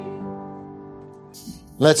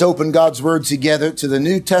Let's open God's Word together to the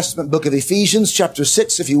New Testament book of Ephesians, chapter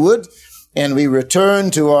 6, if you would. And we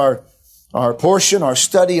return to our portion, our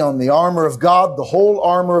study on the armor of God, the whole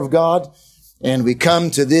armor of God. And we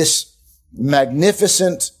come to this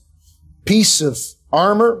magnificent piece of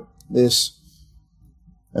armor. In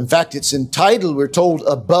fact, it's entitled, we're told,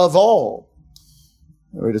 above all.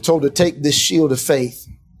 We're told to take this shield of faith.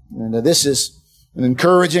 And this is an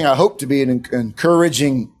encouraging, I hope to be an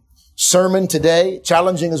encouraging sermon today,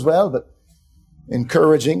 challenging as well, but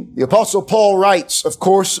encouraging. The Apostle Paul writes, of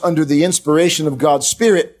course, under the inspiration of God's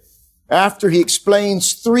Spirit, after he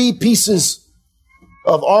explains three pieces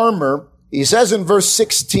of armor, he says in verse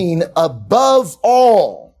 16, above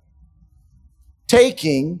all,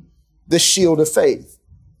 taking the shield of faith.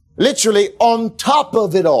 Literally, on top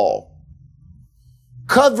of it all,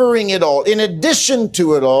 covering it all, in addition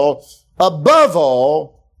to it all, above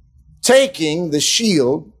all, taking the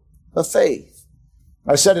shield of faith.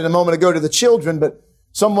 I said it a moment ago to the children, but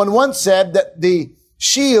someone once said that the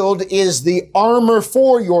shield is the armor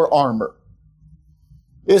for your armor.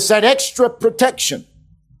 It's that extra protection.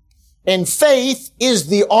 And faith is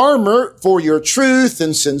the armor for your truth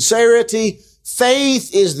and sincerity.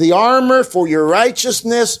 Faith is the armor for your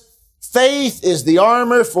righteousness. Faith is the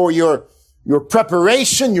armor for your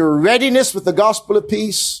preparation, your readiness with the gospel of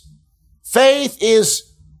peace. Faith is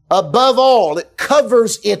above all. It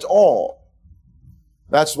covers it all.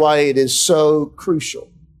 That's why it is so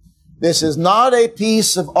crucial. This is not a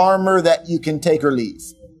piece of armor that you can take or leave.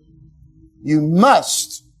 You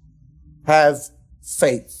must have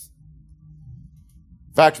faith.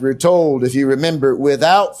 In fact, we're told, if you remember,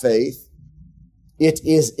 without faith, it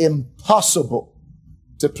is impossible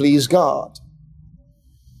to please God.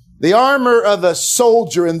 The armor of a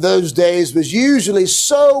soldier in those days was usually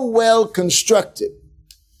so well constructed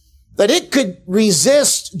that it could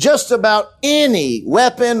resist just about any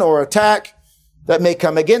weapon or attack that may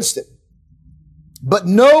come against it. But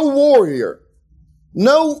no warrior,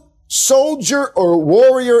 no soldier or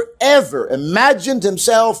warrior ever imagined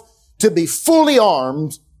himself to be fully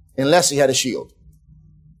armed unless he had a shield.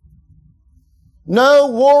 No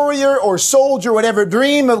warrior or soldier would ever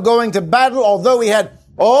dream of going to battle, although he had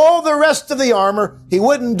all the rest of the armor. He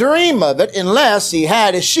wouldn't dream of it unless he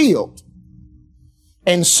had a shield.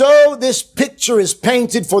 And so this picture is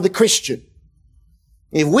painted for the Christian.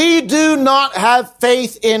 If we do not have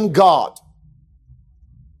faith in God,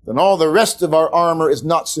 then all the rest of our armor is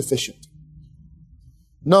not sufficient.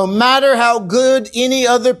 No matter how good any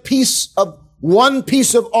other one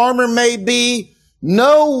piece of armor may be,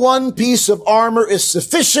 no one piece of armor is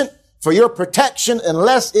sufficient for your protection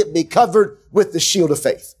unless it be covered with the shield of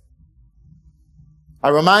faith. I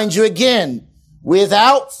remind you again,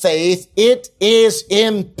 without faith, it is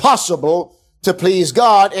impossible to please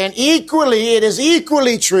God. And it is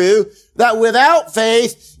equally true that without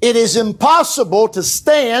faith, it is impossible to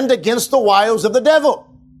stand against the wiles of the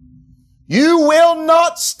devil. You will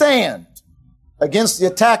not stand against the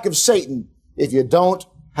attack of Satan if you don't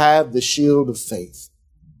have the shield of faith.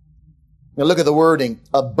 Now look at the wording.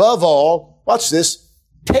 Above all, watch this,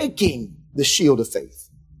 taking the shield of faith.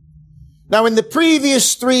 Now, in the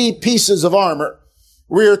previous three pieces of armor,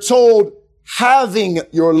 we are told having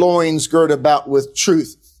your loins girt about with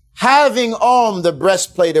truth, having on the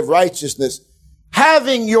breastplate of righteousness,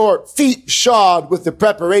 having your feet shod with the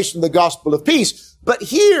preparation of the gospel of peace. But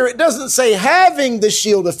here it doesn't say having the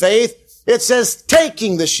shield of faith. It says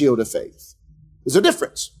taking the shield of faith. There's a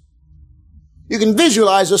difference. You can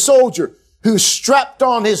visualize a soldier who's strapped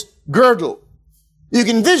on his girdle. You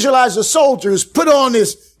can visualize a soldier who's put on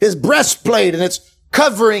his breastplate and it's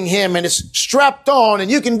covering him and it's strapped on. And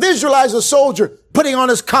you can visualize a soldier putting on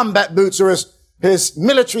his combat boots or his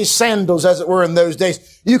military sandals, as it were, in those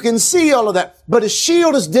days. You can see all of that. But a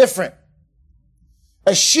shield is different.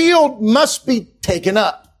 A shield must be taken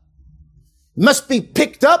up, must be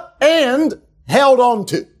picked up and held on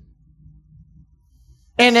to.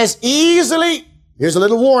 And as easily, here's a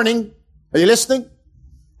little warning. Are you listening?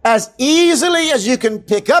 As easily as you can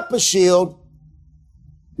pick up a shield,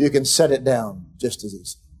 you can set it down just as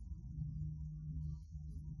easily.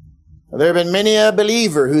 Now, there have been many a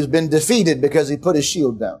believer who's been defeated because he put his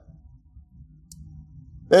shield down.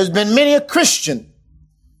 There's been many a Christian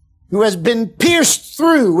who has been pierced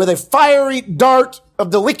through with a fiery dart of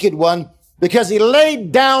the wicked one because he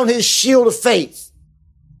laid down his shield of faith.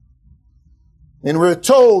 And we're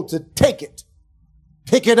told to take it,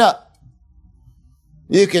 pick it up.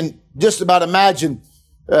 You can just about imagine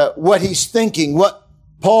what he's thinking, what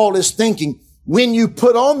Paul is thinking. When you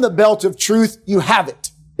put on the belt of truth, you have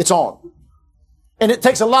it. It's on. And it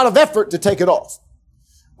takes a lot of effort to take it off.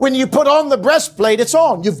 When you put on the breastplate, it's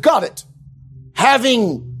on. You've got it.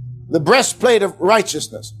 Having the breastplate of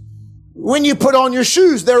righteousness. When you put on your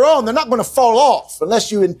shoes, they're on. They're not going to fall off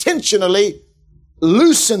unless you intentionally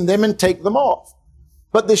loosen them and take them off.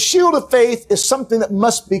 But the shield of faith is something that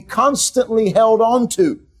must be constantly held on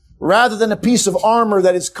to, rather than a piece of armor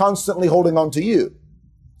that is constantly holding on to you.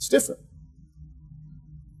 It's different.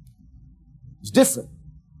 It's different.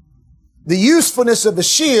 The usefulness of the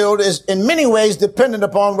shield is in many ways dependent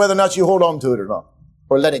upon whether or not you hold on to it or not,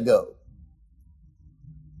 or let it go.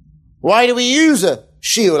 Why do we use a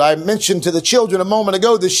shield? I mentioned to the children a moment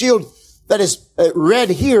ago, the shield that is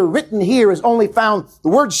written here is only found, the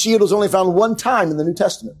word shield is only found one time in the New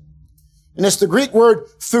Testament. And it's the Greek word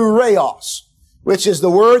thureos, which is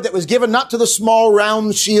the word that was given not to the small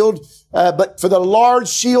round shield, but for the large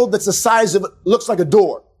shield that's the size of, looks like a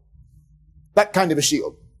door. That kind of a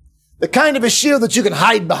shield. The kind of a shield that you can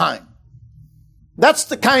hide behind. That's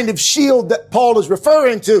the kind of shield that Paul is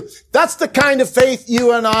referring to. That's the kind of faith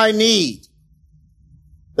you and I need.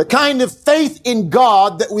 The kind of faith in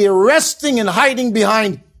God that we are resting and hiding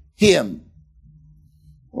behind Him.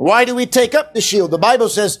 Why do we take up the shield? The Bible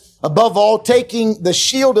says, above all, taking the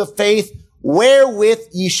shield of faith, wherewith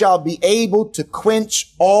ye shall be able to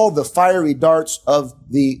quench all the fiery darts of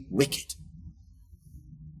the wicked.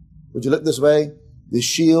 Would you look this way? The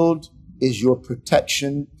shield is your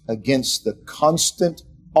protection against the constant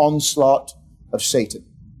onslaught of Satan.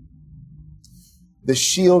 The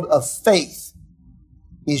shield of faith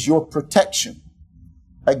is your protection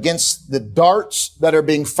against the darts that are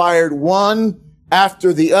being fired one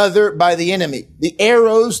after the other by the enemy. The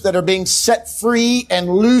arrows that are being set free and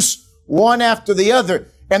loose one after the other.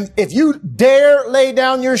 And if you dare lay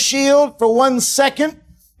down your shield for 1 second,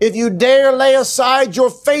 if you dare lay aside your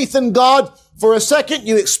faith in God for a second,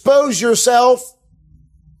 you expose yourself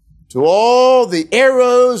to all the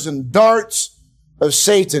arrows and darts of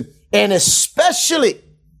Satan, and especially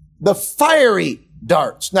the fiery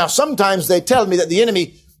darts. Now, sometimes they tell me that the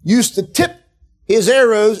enemy used to dip his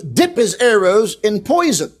arrows in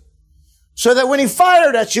poison, so that when he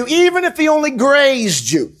fired at you, even if he only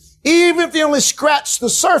grazed you, even if he only scratched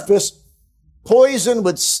the surface, poison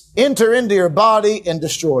would enter into your body and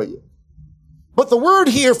destroy you. But the word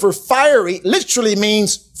here for fiery literally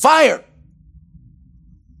means fire.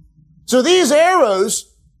 So these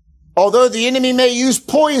arrows, although the enemy may use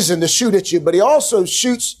poison to shoot at you, but he also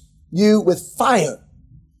shoots you with fire,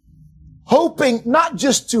 hoping not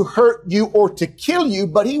just to hurt you or to kill you,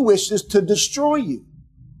 but he wishes to destroy you.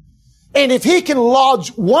 And if he can lodge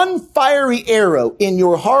one fiery arrow in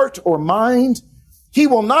your heart or mind, he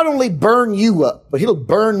will not only burn you up, but he'll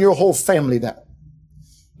burn your whole family down.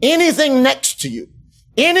 Anything next to you,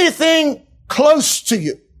 anything close to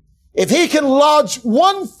you, if he can lodge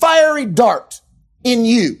one fiery dart in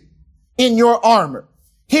you, in your armor,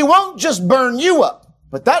 he won't just burn you up,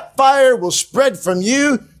 but that fire will spread from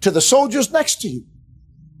you to the soldiers next to you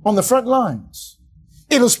on the front lines.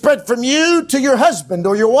 It'll spread from you to your husband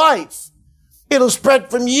or your wife. It'll spread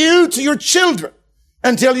from you to your children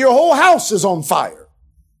until your whole house is on fire,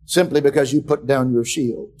 simply because you put down your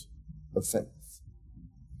shield of faith.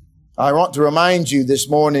 I want to remind you this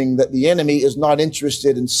morning that the enemy is not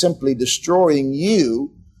interested in simply destroying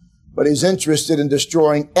you, but is interested in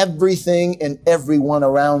destroying everything and everyone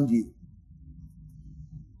around you.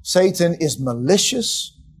 Satan is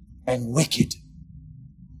malicious and wicked.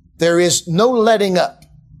 There is no letting up.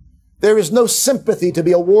 There is no sympathy to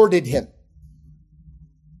be awarded him.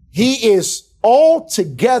 He is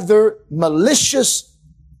altogether malicious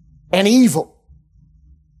and evil.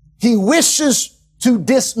 He wishes to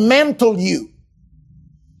dismantle you.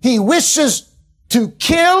 He wishes to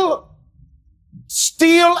kill,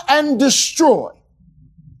 steal, and destroy.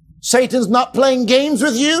 Satan's not playing games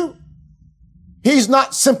with you. He's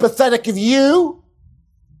not sympathetic of you.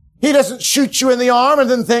 He doesn't shoot you in the arm and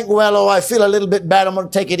then think, well, I feel a little bit bad, I'm going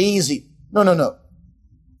to take it easy. No.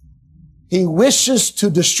 He wishes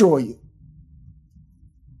to destroy you.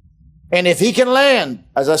 And if he can land,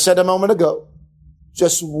 as I said a moment ago,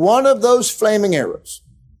 just one of those flaming arrows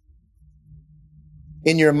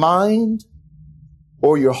in your mind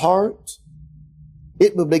or your heart,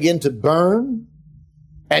 it will begin to burn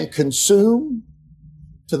and consume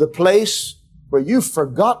to the place where you've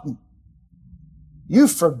forgotten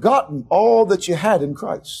all that you had in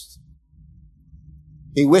Christ.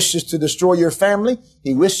 He wishes to destroy your family.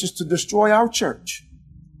 He wishes to destroy our church.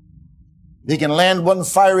 He can land one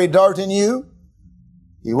fiery dart in you.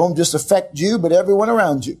 He won't just affect you, but everyone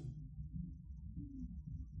around you.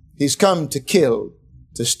 He's come to kill,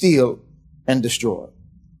 to steal, and destroy.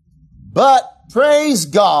 But praise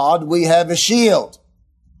God, we have a shield.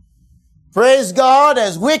 Praise God,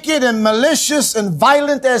 as wicked and malicious and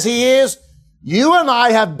violent as he is, you and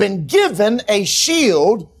I have been given a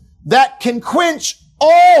shield that can quench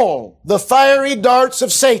all the fiery darts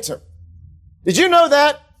of Satan. Did you know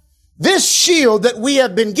that? This shield that we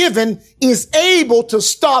have been given is able to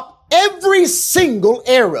stop every single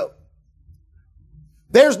arrow.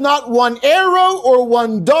 There's not one arrow or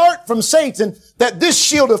one dart from Satan that this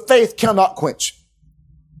shield of faith cannot quench.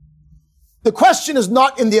 The question is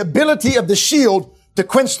not in the ability of the shield to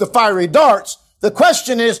quench the fiery darts. The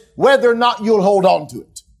question is whether or not you'll hold on to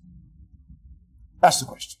it. That's the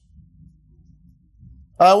question.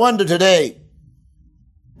 I wonder today,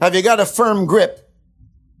 have you got a firm grip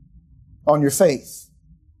on your faith?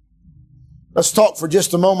 Let's talk for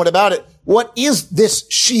just a moment about it. What is this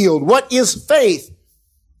shield? What is faith?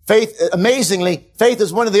 Faith, amazingly, faith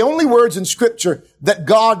is one of the only words in Scripture that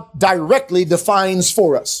God directly defines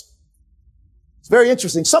for us. It's very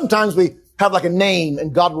interesting. Sometimes we have like a name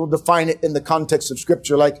and God will define it in the context of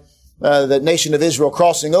Scripture, like the nation of Israel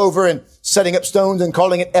crossing over and setting up stones and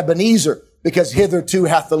calling it Ebenezer, because hitherto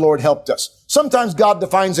hath the Lord helped us. Sometimes God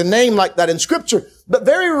defines a name like that in Scripture, but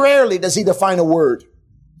very rarely does he define a word.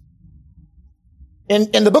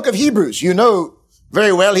 In the book of Hebrews, you know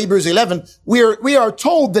very well, Hebrews 11, we are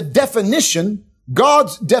told the definition,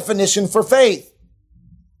 God's definition for faith.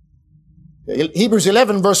 Hebrews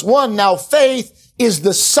 11 verse 1, now faith is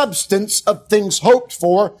the substance of things hoped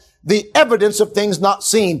for, the evidence of things not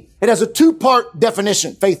seen. It has a two-part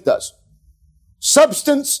definition, faith does.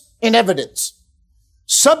 Substance and evidence.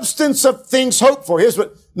 Substance of things hoped for. Here's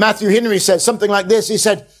what Matthew Henry said, something like this. He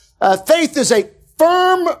said, faith is a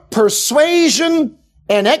firm persuasion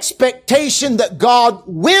and expectation that God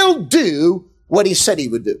will do what he said he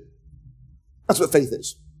would do. That's what faith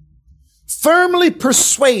is. Firmly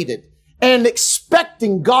persuaded and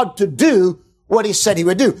expecting God to do what he said he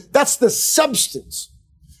would do. That's the substance.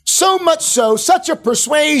 So much so, such a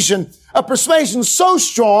persuasion so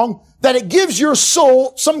strong that it gives your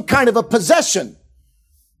soul some kind of a possession.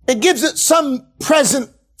 It gives it some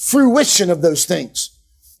present fruition of those things.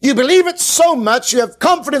 You believe it so much, you have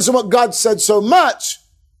confidence in what God said so much,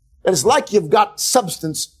 that it's like you've got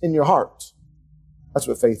substance in your heart. That's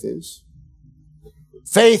what faith is.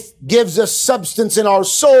 Faith gives us substance in our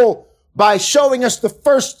soul by showing us the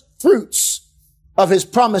first fruits of his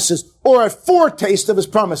promises, or a foretaste of his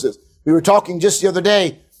promises. We were talking just the other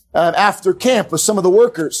day after camp with some of the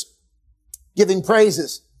workers giving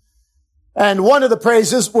praises. And one of the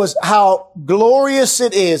praises was how glorious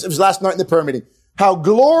it is. It was last night in the prayer meeting. How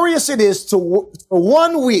glorious it is for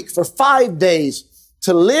 1 week, for 5 days,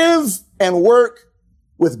 to live and work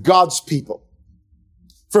with God's people.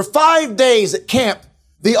 For 5 days at camp,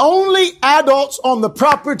 the only adults on the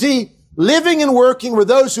property living and working were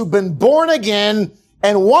those who've been born again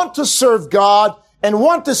and want to serve God and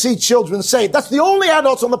want to see children saved. That's the only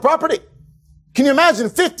adults on the property. Can you imagine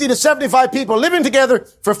 50 to 75 people living together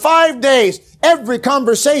for 5 days? Every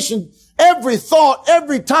conversation, every thought,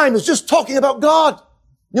 every time is just talking about God.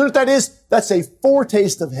 You know what that is? That's a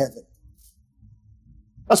foretaste of heaven.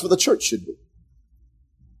 That's what the church should be.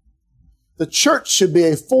 The church should be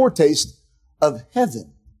a foretaste of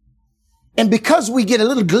heaven. And because we get a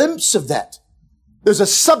little glimpse of that, there's a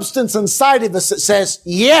substance inside of us that says,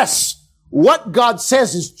 yes, what God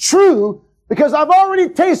says is true, because I've already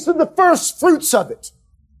tasted the first fruits of it.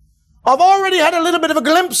 I've already had a little bit of a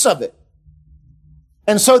glimpse of it.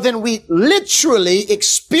 And so then we literally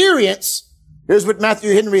experience, here's what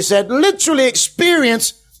Matthew Henry said, literally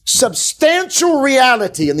experience substantial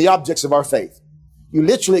reality in the objects of our faith. You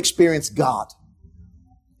literally experience God.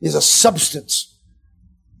 He's a substance.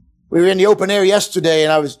 We were in the open air yesterday,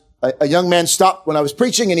 and a young man stopped when I was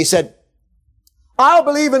preaching, and he said, I'll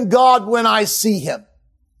believe in God when I see him.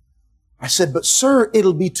 I said, but sir,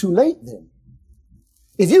 it'll be too late then.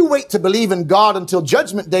 If you wait to believe in God until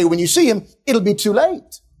Judgment Day when you see him, it'll be too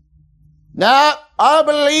late. Now, I'll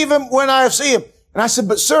believe him when I see him. And I said,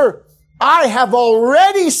 but sir, I have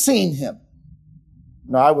already seen him.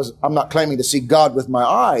 Now, I'm not claiming to see God with my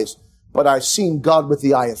eyes, but I've seen God with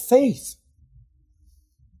the eye of faith.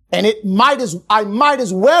 And I might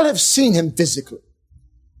as well have seen him physically.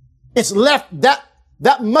 It's left that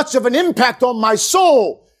much of an impact on my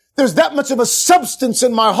soul. There's that much of a substance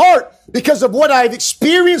in my heart because of what I've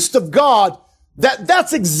experienced of God.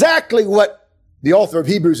 That's exactly what the author of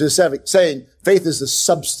Hebrews is saying. Faith is the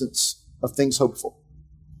substance of things hoped for.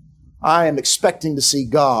 I am expecting to see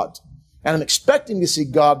God. And I'm expecting to see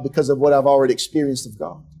God because of what I've already experienced of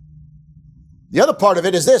God. The other part of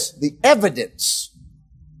it is this, the evidence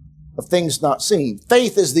of things not seen.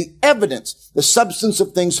 Faith is the evidence, the substance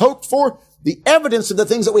of things hoped for, the evidence of the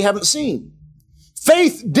things that we haven't seen.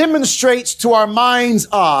 Faith demonstrates to our mind's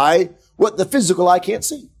eye what the physical eye can't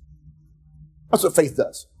see. That's what faith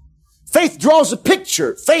does. Faith draws a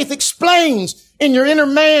picture. Faith explains in your inner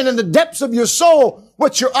man and the depths of your soul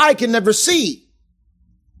what your eye can never see.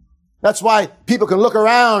 That's why people can look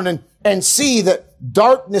around and see that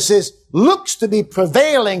darkness looks to be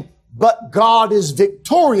prevailing, but God is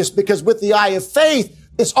victorious, because with the eye of faith,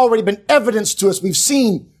 it's already been evidenced to us. We've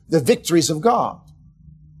seen the victories of God.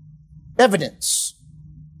 Evidence.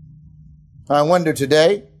 I wonder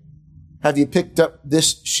today, have you picked up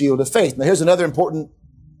this shield of faith? Now here's another important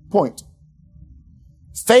point.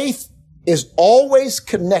 Faith is always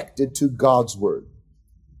connected to God's word.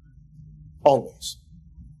 Always.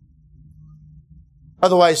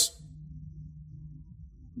 Otherwise,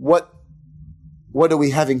 what are we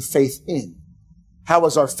having faith in? How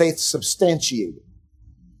is our faith substantiated?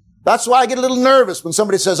 That's why I get a little nervous when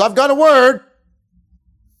somebody says, I've got a word.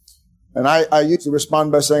 And I usually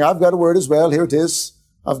respond by saying, I've got a word as well. Here it is.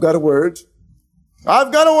 I've got a word.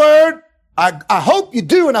 I've got a word. I hope you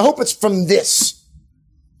do, and I hope it's from this.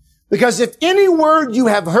 Because if any word you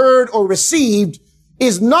have heard or received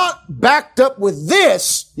is not backed up with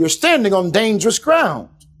this, you're standing on dangerous ground.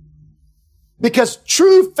 Because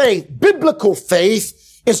true faith, biblical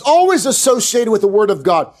faith, is always associated with the word of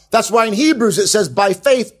God. That's why in Hebrews it says, by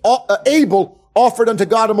faith Abel offered unto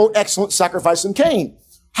God a more excellent sacrifice than Cain.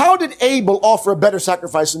 How did Abel offer a better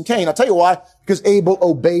sacrifice than Cain? I'll tell you why. Because Abel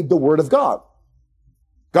obeyed the word of God.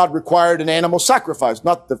 God required an animal sacrifice,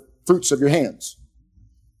 not the fruits of your hands.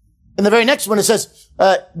 In the very next one, it says,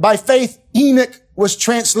 by faith Enoch was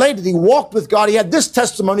translated. He walked with God. He had this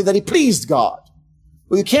testimony that he pleased God.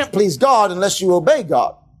 Well, you can't please God unless you obey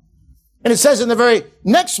God. And it says in the very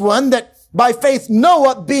next one that by faith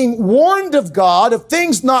Noah, being warned of God of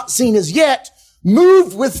things not seen as yet,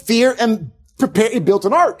 moved with fear and he built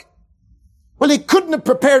an ark. Well, he couldn't have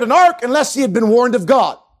prepared an ark unless he had been warned of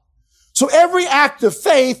God. So every act of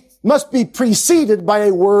faith must be preceded by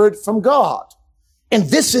a word from God. And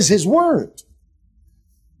this is his word.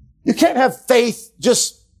 You can't have faith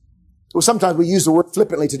well, sometimes we use the word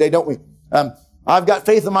flippantly today, don't we? I've got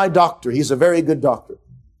faith in my doctor. He's a very good doctor.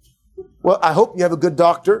 Well, I hope you have a good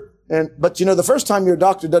doctor. But the first time your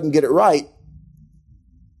doctor doesn't get it right,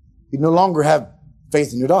 you no longer have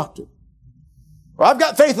faith in your doctor. Well, I've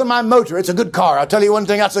got faith in my motor. It's a good car. I'll tell you one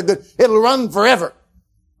thing, it'll run forever.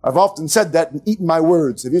 I've often said that and eaten my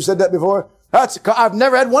words. Have you said that before? I've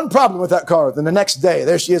never had one problem with that car. Then the next day,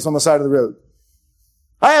 there she is on the side of the road.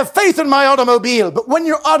 I have faith in my automobile, but when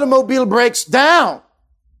your automobile breaks down,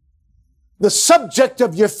 the subject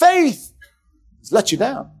of your faith has let you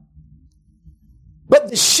down. But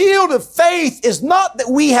the shield of faith is not that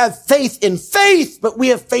we have faith in faith, but we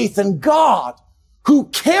have faith in God, who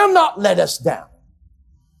cannot let us down,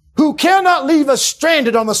 who cannot leave us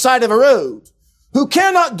stranded on the side of a road, who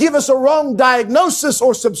cannot give us a wrong diagnosis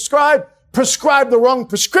or prescribe the wrong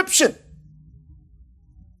prescription.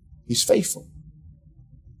 He's faithful.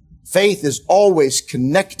 Faith is always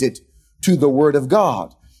connected to the word of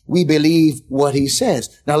God. We believe what he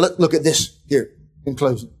says. Now look at this here in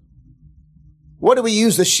closing. What do we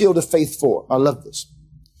use the shield of faith for? I love this.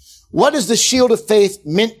 What is the shield of faith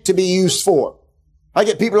meant to be used for? I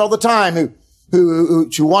get people all the time who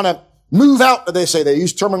want to move out. They say, they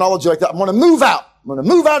use terminology like that. I'm going to move out. I'm going to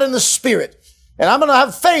move out in the spirit. And I'm going to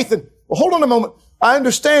have faith. And well, hold on a moment. I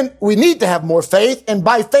understand we need to have more faith. And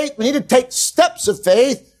by faith, we need to take steps of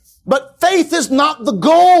faith. But faith is not the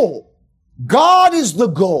goal. God is the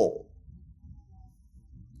goal.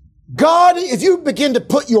 God, if you begin to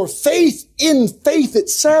put your faith in faith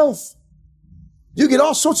itself, you get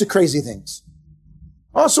all sorts of crazy things.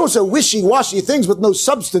 All sorts of wishy-washy things with no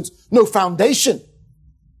substance, no foundation.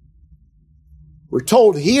 We're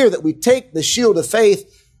told here that we take the shield of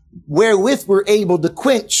faith wherewith we're able to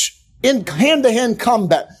quench in hand-to-hand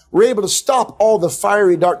combat. We're able to stop all the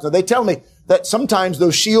fiery darts. Now, they tell me that sometimes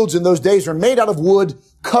those shields in those days were made out of wood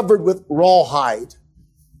covered with rawhide.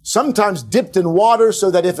 Sometimes dipped in water so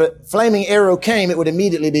that if a flaming arrow came, it would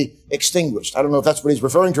immediately be extinguished. I don't know if that's what he's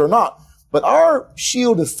referring to or not. But our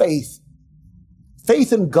shield of faith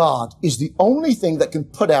in God, is the only thing that can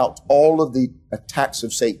put out all of the attacks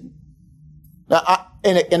of Satan. Now,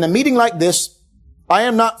 in a meeting like this, I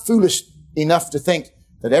am not foolish enough to think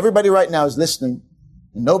that everybody right now is listening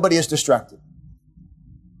and nobody is distracted.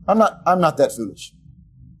 I'm not that foolish.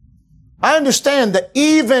 I understand that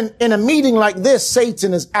even in a meeting like this,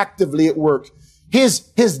 Satan is actively at work. His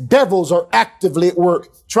devils are actively at work,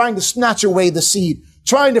 trying to snatch away the seed,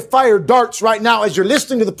 trying to fire darts right now as you're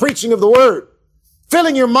listening to the preaching of the word,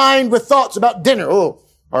 filling your mind with thoughts about dinner. Oh,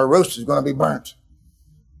 Our roast is going to be burnt.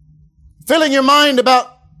 Filling your mind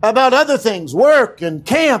about other things, work and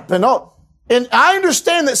camp and all. And I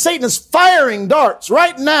understand that Satan is firing darts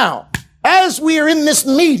right now as we are in this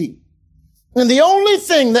meeting. And the only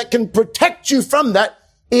thing that can protect you from that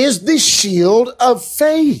is the shield of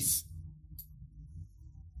faith.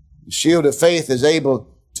 The shield of faith is able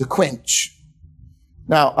to quench.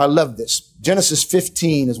 Now, I love this. Genesis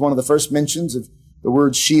 15 is one of the first mentions of the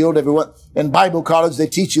word shield. Everyone in Bible college, they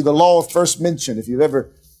teach you the law of first mention. If you've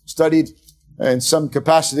ever studied in some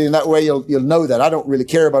capacity in that way, you'll know that. I don't really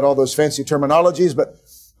care about all those fancy terminologies, but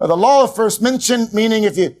the law of first mention, meaning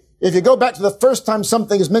if you go back to the first time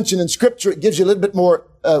something is mentioned in Scripture, it gives you a little bit more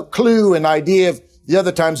clue and idea of the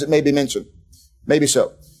other times it may be mentioned. Maybe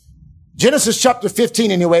so. Genesis chapter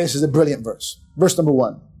 15, anyways, is a brilliant verse. Verse number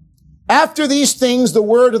 1. After these things, the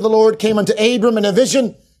word of the Lord came unto Abram in a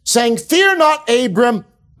vision, saying, Fear not, Abram,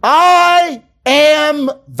 I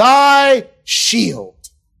am thy shield.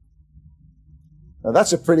 Now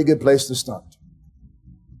that's a pretty good place to start.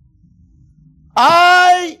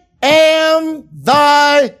 I am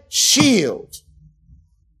thy shield.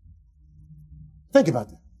 Think about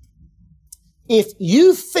that. If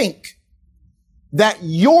you think that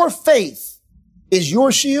your faith is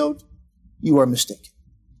your shield, you are mistaken.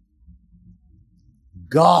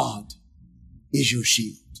 God is your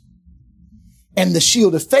shield. And the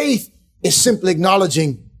shield of faith is simply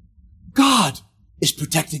acknowledging God is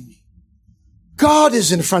protecting me. God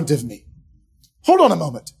is in front of me. Hold on a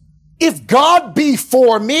moment. If God be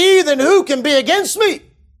for me, then who can be against me?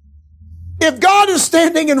 If God is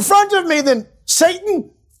standing in front of me, then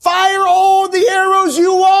Satan, fire all the arrows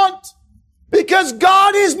you want, because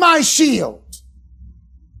God is my shield.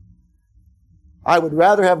 I would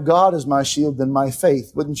rather have God as my shield than my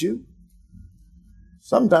faith, wouldn't you?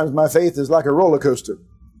 Sometimes my faith is like a roller coaster.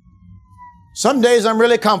 Some days I'm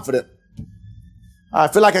really confident. I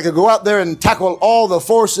feel like I could go out there and tackle all the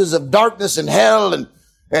forces of darkness and hell, and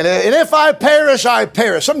if I perish, I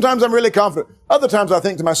perish. Sometimes I'm really confident. Other times I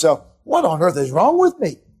think to myself, what on earth is wrong with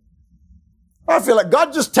me? I feel like,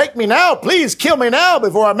 God, just take me now. Please kill me now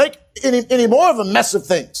before I make any more of a mess of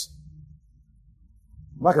things.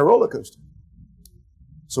 Like a roller coaster.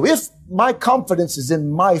 So if my confidence is in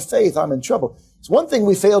my faith, I'm in trouble. It's one thing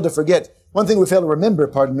we fail to forget. One thing we fail to remember,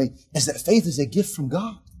 is that faith is a gift from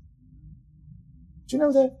God. Do you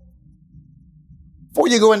know that? Before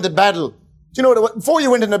you go into battle, do you know what? Before you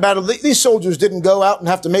went into battle, these soldiers didn't go out and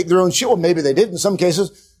have to make their own shield. Well, maybe they did in some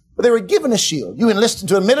cases, but they were given a shield. You enlist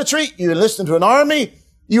into a military, you enlist into an army,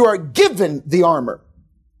 you are given the armor.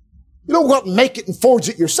 You don't go out and make it and forge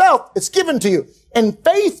it yourself. It's given to you. And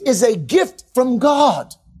faith is a gift from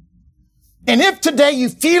God. And if today you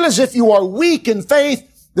feel as if you are weak in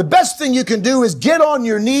faith, the best thing you can do is get on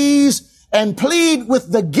your knees and plead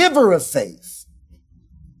with the giver of faith.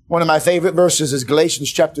 One of my favorite verses is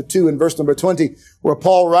Galatians chapter 2 and verse number 20, where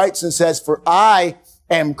Paul writes and says, For I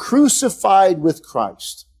am crucified with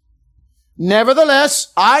Christ.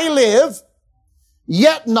 Nevertheless, I live,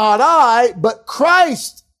 yet not I, but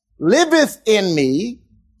Christ liveth in me.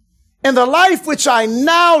 And the life which I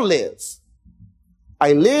now live,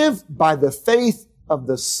 I live by the faith of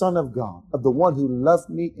the Son of God, of the one who loved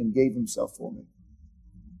me and gave himself for me.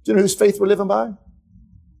 Do you know whose faith we're living by?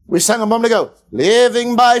 We sang a moment ago,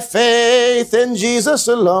 living by faith in Jesus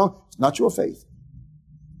alone. It's not your faith.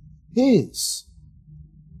 His.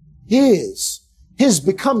 His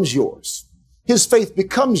becomes yours. His faith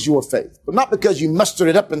becomes your faith, but not because you mustered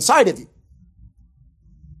it up inside of you.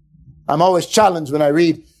 I'm always challenged when I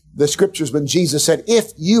read the scriptures when Jesus said,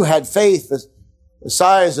 if you had faith the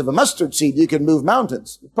size of a mustard seed, you can move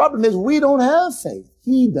mountains. The problem is we don't have faith.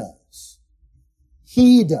 He does.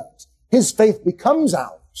 He does. His faith becomes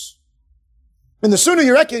ours. And the sooner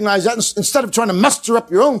you recognize that, instead of trying to muster up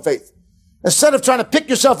your own faith, instead of trying to pick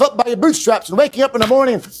yourself up by your bootstraps and waking up in the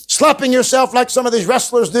morning and slapping yourself like some of these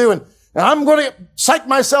wrestlers do, and I'm going to psych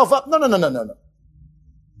myself up. No.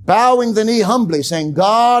 Bowing the knee humbly, saying,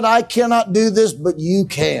 God, I cannot do this, but you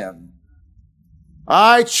can.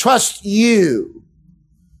 I trust you.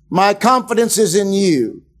 My confidence is in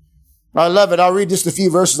you. I love it. I'll read just a few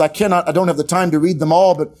verses. I don't have the time to read them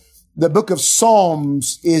all, but the book of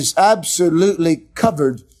Psalms is absolutely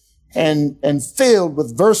covered and filled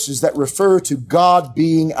with verses that refer to God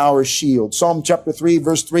being our shield. Psalm chapter 3,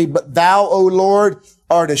 verse 3, But thou, O Lord,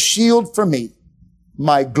 art a shield for me,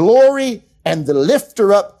 my glory and the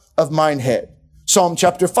lifter up of mine head. Psalm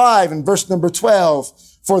chapter 5 and verse number 12,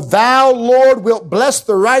 For thou, Lord, wilt bless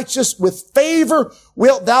the righteous with favor,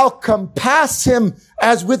 wilt thou compass him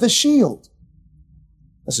as with a shield.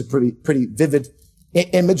 That's a pretty vivid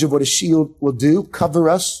image of what a shield will do, cover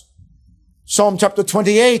us. Psalm chapter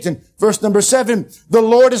 28 and verse number 7, the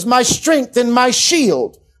Lord is my strength and my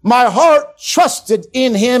shield. My heart trusted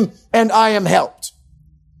in him and I am helped.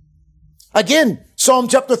 Again, Psalm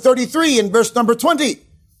chapter 33 and verse number 20,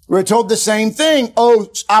 we're told the same thing.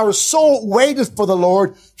 Oh, our soul waiteth for the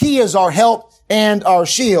Lord. He is our help and our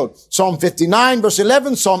shield. Psalm 59 verse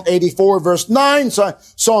 11, Psalm 84 verse 9,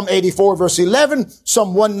 Psalm 84 verse 11,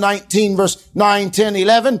 Psalm 119 verse 9, 10,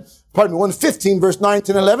 11, 115 verse 9,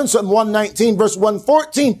 10, 11, Psalm 119 verse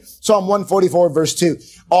 114, Psalm 144 verse 2.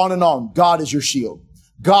 On and on. God is your shield.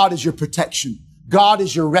 God is your protection. God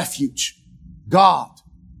is your refuge. God.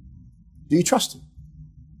 Do you trust him?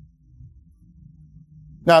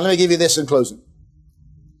 Now, let me give you this in closing.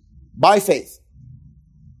 By faith,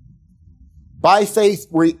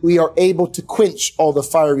 we are able to quench all the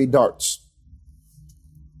fiery darts.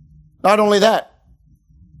 Not only that,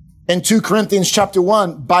 in 2 Corinthians chapter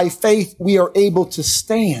 1, by faith we are able to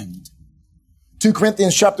stand. 2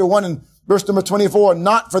 Corinthians chapter 1 and verse number 24,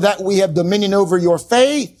 not for that we have dominion over your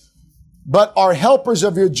faith, but are helpers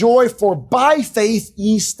of your joy, for by faith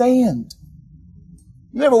ye stand.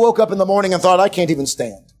 You ever woke up in the morning and thought, I can't even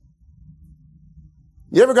stand?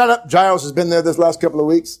 You ever got up? Giles has been there this last couple of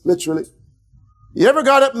weeks, literally. You ever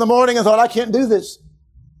got up in the morning and thought, I can't do this?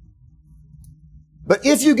 But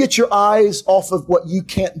if you get your eyes off of what you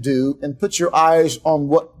can't do and put your eyes on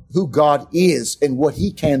who God is and what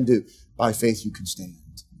he can do, by faith you can stand.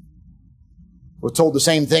 We're told the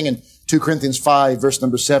same thing in 2 Corinthians 5, verse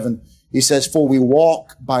number 7. He says, for we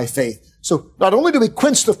walk by faith. So not only do we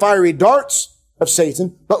quench the fiery darts of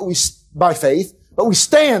Satan, by faith, but we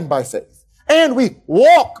stand by faith. And we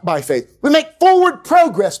walk by faith. We make forward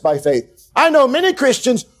progress by faith. I know many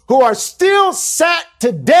Christians who are still sat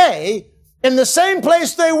today in the same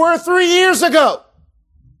place they were 3 years ago.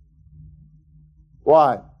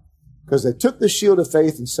 Why? Because they took the shield of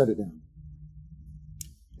faith and set it down.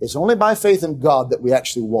 It's only by faith in God that we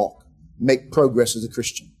actually walk, make progress as a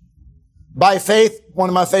Christian. By faith, one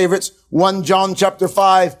of my favorites, 1 John chapter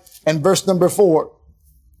 5 and verse number 4.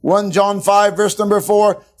 1 John 5 verse number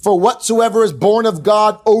 4, for whatsoever is born of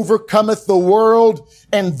God overcometh the world,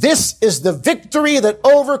 and this is the victory that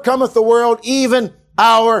overcometh the world, even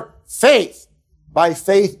our faith. By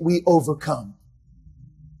faith we overcome.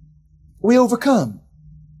 We overcome.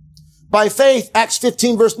 By faith, Acts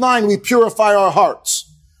 15 verse 9, we purify our hearts.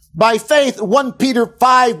 By faith, 1 Peter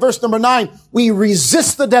 5 verse number 9, we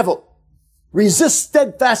resist the devil. Resist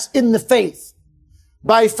steadfast in the faith.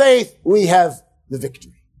 By faith, we have the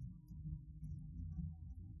victory.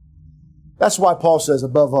 That's why Paul says,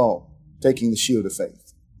 above all, taking the shield of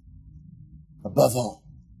faith. Above all.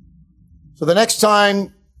 So the next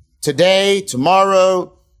time, today,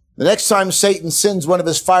 tomorrow, the next time Satan sends one of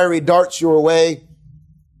his fiery darts your way,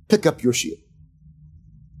 pick up your shield.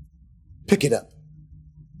 Pick it up.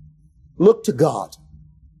 Look to God.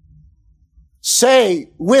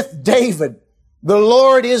 Say with David, the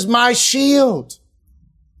Lord is my shield.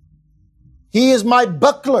 He is my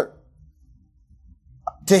buckler.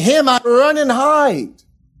 To him I run and hide.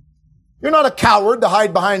 You're not a coward to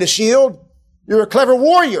hide behind a shield. You're a clever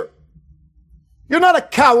warrior. You're not a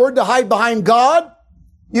coward to hide behind God.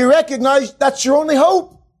 You recognize that's your only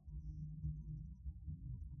hope.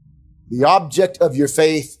 The object of your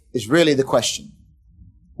faith is really the question.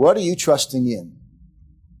 What are you trusting in?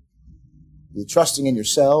 Are you trusting in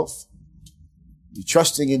yourself? Are you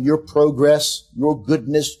trusting in your progress, your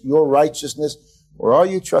goodness, your righteousness? Or are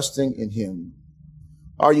you trusting in him?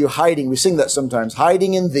 Are you hiding? We sing that sometimes.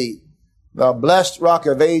 Hiding in thee. Thou blessed rock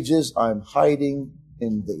of ages, I'm hiding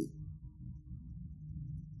in thee.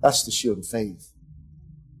 That's the shield of faith.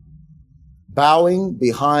 Bowing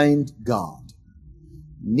behind God.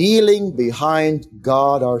 Kneeling behind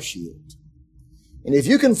God, our shield. And if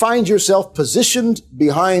you can find yourself positioned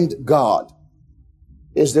behind God,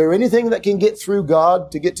 is there anything that can get through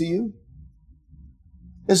God to get to you?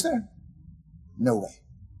 Is there? No way.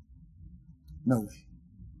 No way.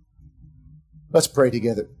 Let's pray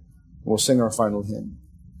together. We'll sing our final hymn.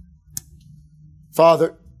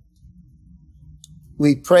 Father,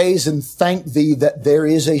 we praise and thank thee that there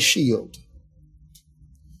is a shield.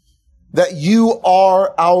 That you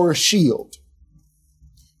are our shield.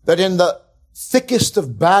 That in the thickest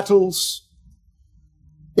of battles,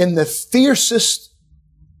 in the fiercest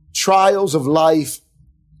trials of life,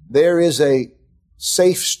 there is a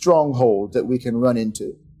safe stronghold that we can run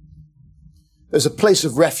into. There's a place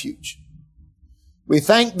of refuge. We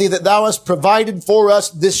thank thee that thou hast provided for us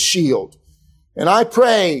this shield. And I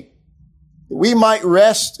pray that we might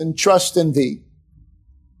rest and trust in thee.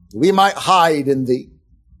 We might hide in thee.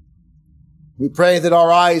 We pray that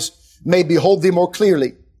our eyes may behold Thee more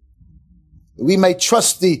clearly, that we may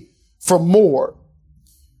trust Thee for more,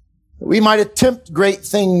 that we might attempt great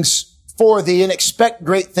things for Thee and expect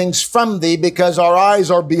great things from Thee because our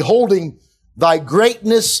eyes are beholding Thy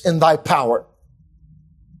greatness and Thy power.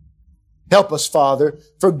 Help us, Father.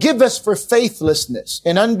 Forgive us for faithlessness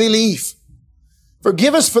and unbelief.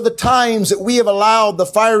 Forgive us for the times that we have allowed the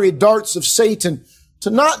fiery darts of Satan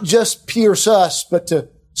to not just pierce us, but to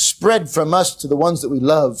spread from us to the ones that we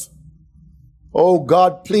love. Oh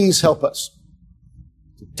God, please help us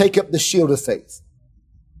to take up the shield of faith,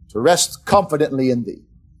 to rest confidently in Thee.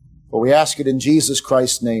 For we ask it in Jesus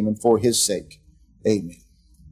Christ's name and for His sake. Amen.